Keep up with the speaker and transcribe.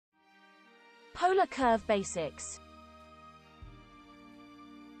Polar curve basics.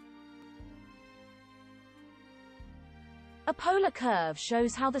 A polar curve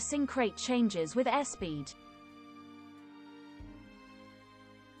shows how the sink rate changes with airspeed.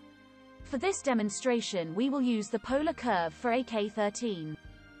 For this demonstration we will use the polar curve for AK-13.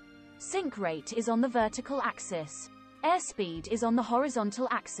 Sink rate is on the vertical axis. Airspeed is on the horizontal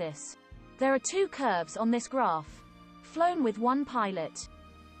axis. There are two curves on this graph. Flown with one pilot.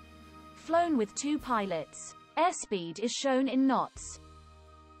 Flown with two pilots. Airspeed is shown in knots.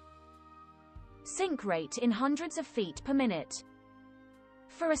 Sink rate in hundreds of feet per minute.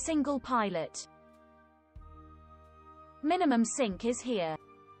 For a single pilot. Minimum sink is here.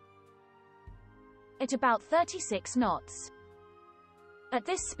 At about 36 knots. At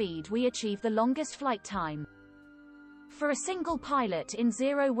this speed we achieve the longest flight time. For a single pilot in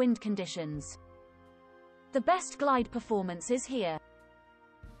zero wind conditions. The best glide performance is here.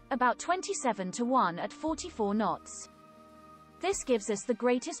 About 27-1 at 44 knots. This gives us the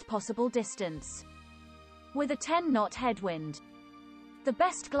greatest possible distance. With a 10-knot headwind. The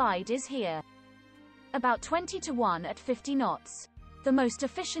best glide is here. About 20-1 at 50 knots. The most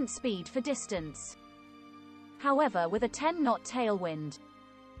efficient speed for distance. However, with a 10-knot tailwind.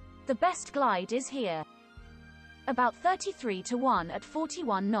 The best glide is here. About 33-1 at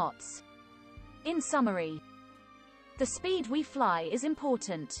 41 knots. In summary, the speed we fly is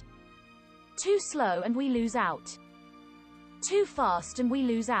important. Too slow and we lose out. Too fast and we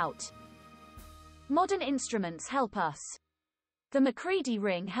lose out. Modern instruments help us. The Macready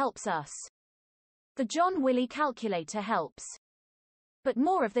ring helps us. The John Willie calculator helps. But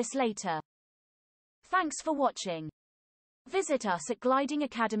more of this later. Thanks for watching. Visit us at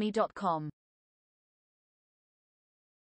glidingacademy.com.